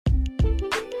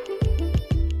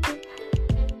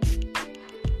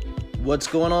What's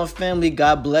going on, family?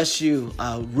 God bless you.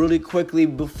 Really quickly,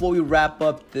 before we wrap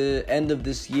up the end of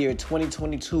this year,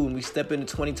 2022, and we step into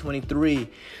 2023,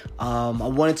 I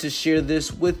wanted to share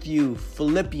this with you.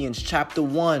 Philippians chapter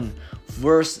 1,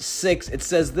 verse 6. It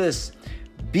says this: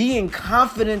 being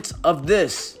confident of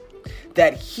this,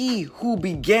 that he who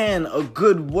began a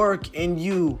good work in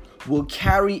you will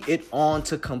carry it on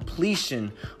to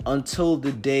completion until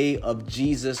the day of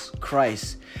Jesus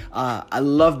Christ. I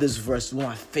love this verse. One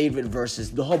of my favorite verses.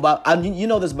 The whole Bible, you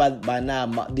know this by now.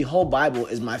 The whole Bible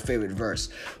is my favorite verse.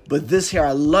 But this here,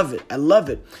 I love it. I love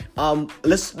it.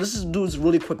 Let's just do this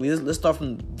really quickly. Let's start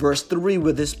from verse 3,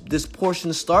 where this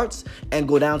portion starts, and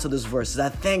go down to this verse. I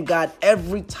thank God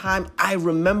every time I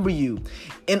remember you.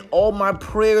 In all my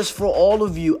prayers for all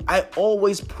of you, I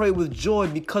always pray with joy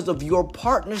because of your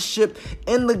partnership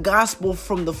in the gospel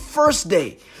from the first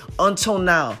day until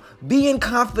now. Being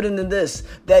confident in this,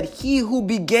 that he who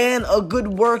began a good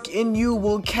work in you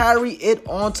will carry it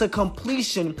on to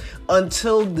completion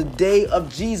until the day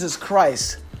of Jesus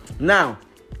Christ. Now,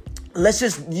 let's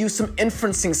just use some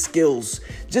inferencing skills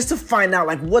just to find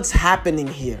out what's happening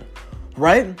here,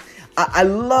 right? I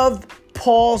love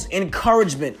Paul's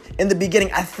encouragement in the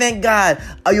beginning. I thank God.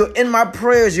 You're in my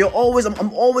prayers.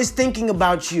 I'm always thinking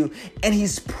about you. And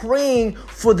he's praying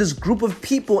for this group of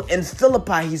people in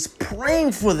Philippi. He's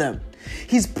praying for them.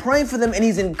 He's praying for them and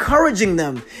he's encouraging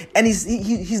them. And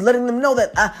he's letting them know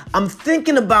that I'm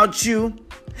thinking about you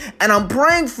and I'm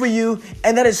praying for you.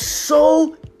 And that is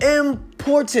so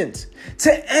important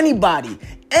to anybody.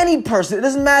 Any person. It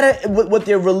doesn't matter what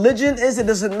their religion is. It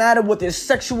doesn't matter what their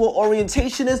sexual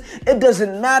orientation is. It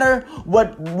doesn't matter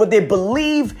what they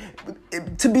believe.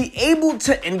 To be able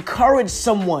to encourage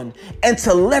someone and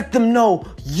to let them know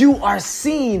you are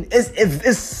seen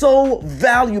is so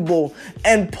valuable.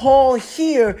 And Paul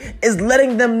here is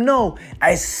letting them know,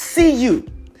 I see you.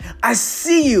 I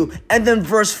see you. And then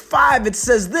verse 5, it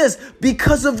says this: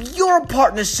 because of your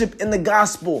partnership in the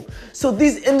gospel. So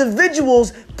these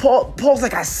individuals, Paul's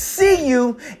like, I see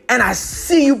you and I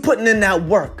see you putting in that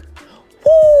work.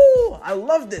 Woo! I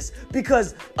love this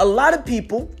because a lot of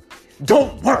people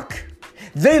don't work.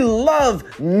 They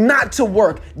love not to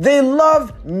work. They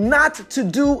love not to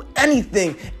do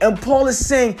anything. And Paul is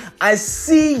saying, I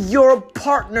see your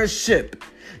partnership.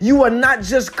 You are not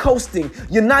just coasting.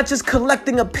 You're not just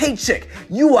collecting a paycheck.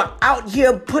 You are out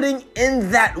here putting in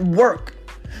that work.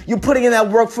 You're putting in that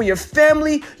work for your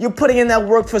family. You're putting in that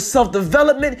work for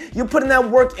self-development. You're putting that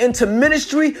work into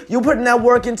ministry. You're putting that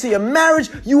work into your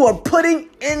marriage. You are putting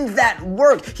in that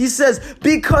work. He says,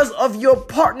 because of your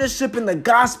partnership in the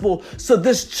gospel. So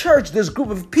this church, this group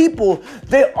of people,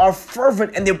 they are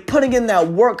fervent and they're putting in that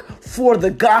work for the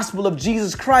gospel of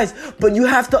Jesus Christ. But you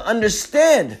have to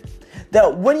understand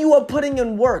that when you are putting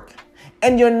in work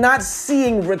and you're not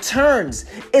seeing returns,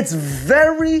 it's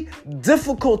very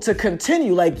difficult to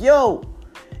continue.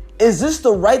 Is this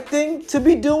the right thing to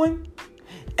be doing?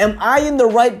 Am I in the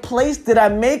right place? Did I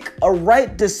make a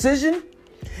right decision?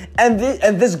 And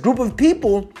this group of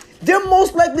people, they're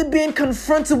most likely being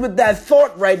confronted with that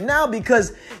thought right now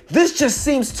because this just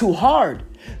seems too hard.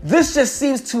 This just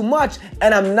seems too much,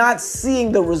 and I'm not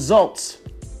seeing the results.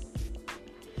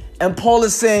 And Paul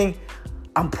is saying,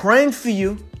 I'm praying for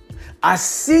you. I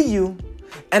see you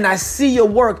and I see your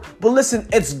work. But listen,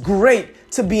 it's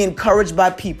great to be encouraged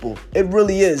by people. It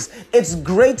really is. It's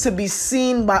great to be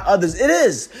seen by others. It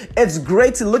is. It's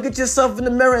great to look at yourself in the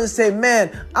mirror and say,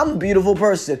 man, I'm a beautiful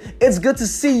person. It's good to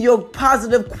see your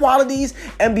positive qualities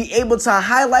and be able to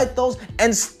highlight those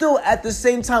and still at the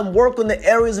same time work on the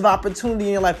areas of opportunity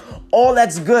in your life. All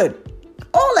that's good.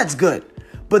 All that's good.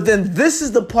 But then this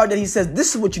is the part that he says,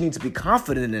 this is what you need to be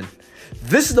confident in.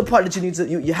 This is the part that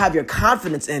you have your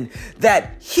confidence in,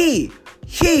 that he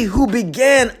who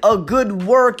began a good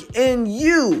work in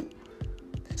you.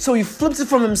 So he flips it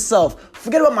from himself.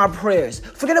 Forget about my prayers.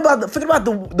 Forget about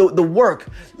the work.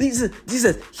 He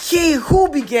says, he who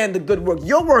began the good work.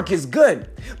 Your work is good.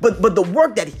 But the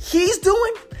work that he's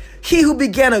doing, he who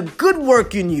began a good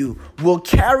work in you will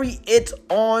carry it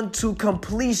on to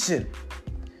completion.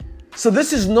 So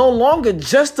this is no longer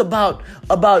just about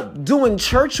doing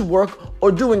church work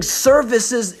or doing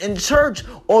services in church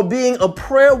or being a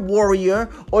prayer warrior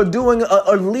or doing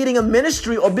or leading a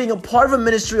ministry or being a part of a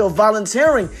ministry or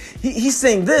volunteering. He's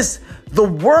saying this: the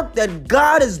work that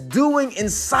God is doing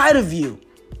inside of you,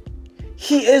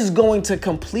 he is going to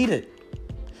complete it.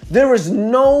 There is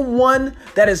no one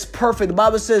that is perfect. The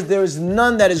Bible says there is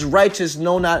none that is righteous.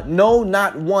 No,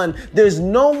 not one. There's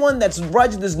no one that's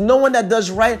righteous. There's no one that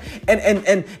does right.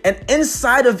 And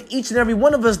inside of each and every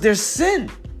one of us, there's sin.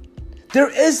 There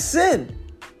is sin.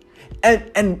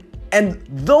 And And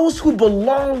those who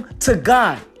belong to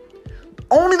God,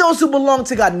 only those who belong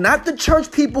to God, not the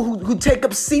church people who take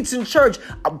up seats in church.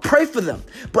 I pray for them.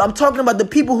 But I'm talking about the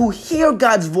people who hear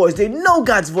God's voice. They know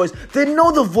God's voice. They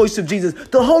know the voice of Jesus.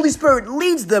 The Holy Spirit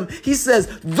leads them. He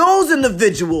says, those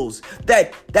individuals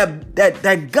that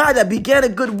God that began a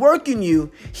good work in you,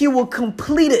 he will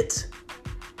complete it.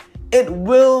 It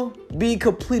will be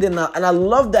completed. And I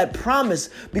love that promise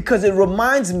because it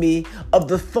reminds me of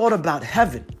the thought about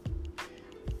heaven.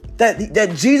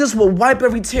 That Jesus will wipe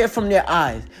every tear from their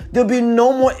eyes. There'll be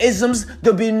no more isms.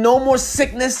 There'll be no more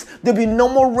sickness. There'll be no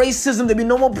more racism. There'll be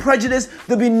no more prejudice.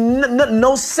 There'll be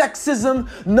no sexism,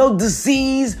 no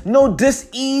disease, no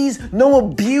dis-ease, no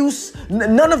abuse.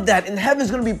 None of that. And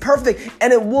heaven's going to be perfect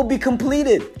and it will be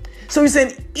completed. So he's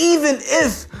saying, even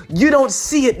if you don't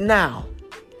see it now,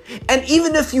 and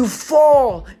even if you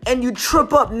fall and you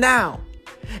trip up now,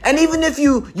 and even if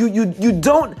you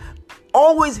don't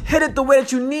always hit it the way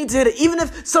that you need to hit it, even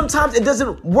if sometimes it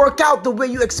doesn't work out the way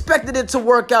you expected it to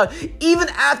work out, even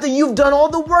after you've done all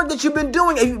the work that you've been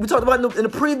doing, and we talked about in the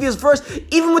previous verse,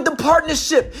 even with the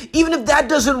partnership, even if that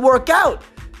doesn't work out,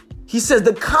 he says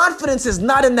the confidence is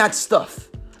not in that stuff.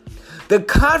 The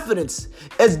confidence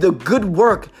is the good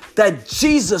work that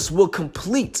Jesus will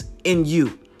complete in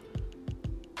you.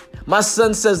 My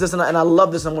son says this, and I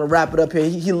love this. I'm going to wrap it up here.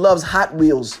 He loves Hot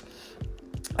Wheels.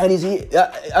 And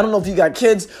I don't know if you got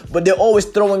kids, but they're always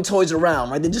throwing toys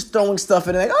around, right? They're just throwing stuff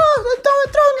and they're like, oh,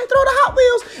 throw the Hot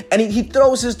Wheels. And he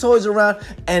throws his toys around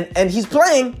and he's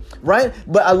playing, right?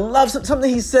 But I love something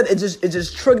he said. It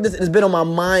just triggered this. It's been on my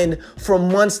mind for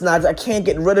months now. I can't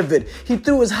get rid of it. He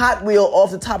threw his Hot Wheel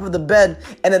off the top of the bed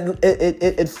and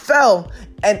it fell.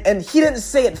 And he didn't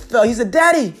say it fell. He said,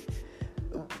 Daddy,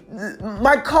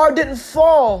 my car didn't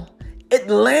fall. It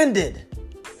landed.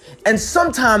 And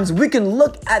sometimes we can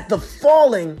look at the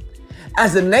falling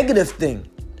as a negative thing,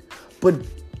 but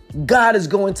God is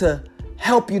going to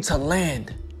help you to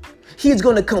land. He's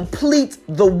going to complete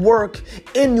the work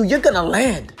in you. You're going to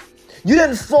land. You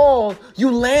didn't fall, you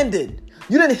landed.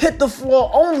 You didn't hit the floor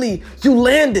only, you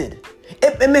landed.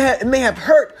 It may have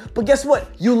hurt, but guess what?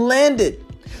 You landed.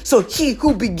 So he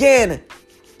who began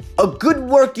a good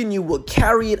work in you will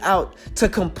carry it out to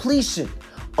completion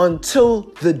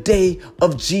until the day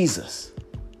of Jesus.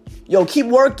 Yo, keep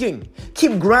working,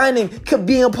 keep grinding, keep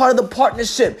being a part of the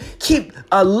partnership, keep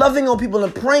loving on people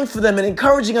and praying for them and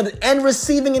encouraging others and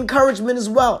receiving encouragement as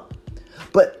well.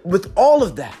 But with all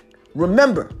of that,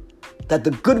 remember that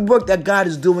the good work that God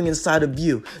is doing inside of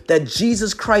you, that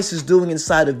Jesus Christ is doing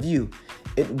inside of you,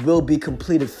 it will be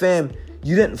completed. Fam,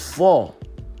 you didn't fall,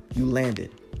 you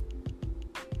landed.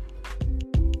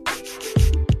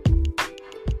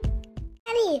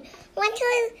 Went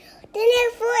to dinner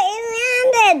for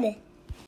it landed.